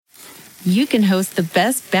you can host the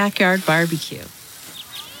best backyard barbecue.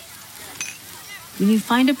 When you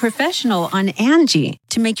find a professional on Angie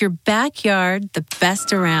to make your backyard the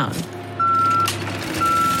best around.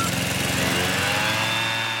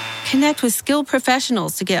 Connect with skilled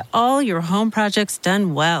professionals to get all your home projects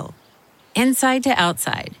done well. Inside to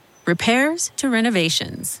outside, repairs to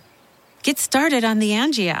renovations. Get started on the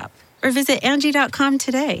Angie app or visit Angie.com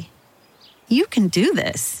today. You can do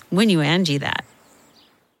this when you Angie that.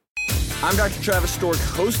 I'm Dr. Travis Stork,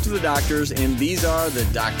 host of The Doctors, and these are The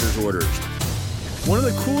Doctor's Orders. One of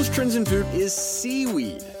the coolest trends in food is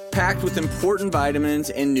seaweed. Packed with important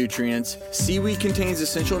vitamins and nutrients, seaweed contains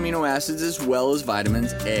essential amino acids as well as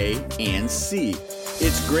vitamins A and C.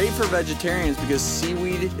 It's great for vegetarians because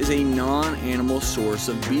seaweed is a non-animal source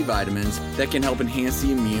of B vitamins that can help enhance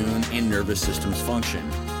the immune and nervous system's function.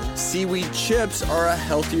 Seaweed chips are a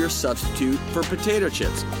healthier substitute for potato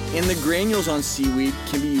chips, and the granules on seaweed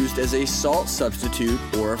can be used as a salt substitute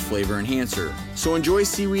or a flavor enhancer. So enjoy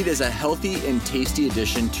seaweed as a healthy and tasty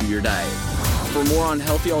addition to your diet. For more on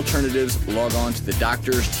healthy alternatives, log on to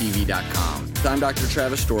thedoctorstv.com. I'm Dr.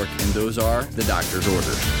 Travis Stork, and those are The Doctor's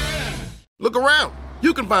Orders. Look around.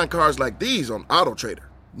 You can find cars like these on AutoTrader.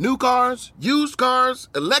 New cars, used cars,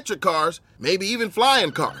 electric cars, maybe even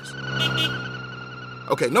flying cars.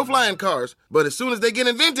 Okay, no flying cars, but as soon as they get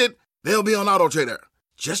invented, they'll be on AutoTrader.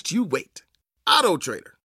 Just you wait. AutoTrader.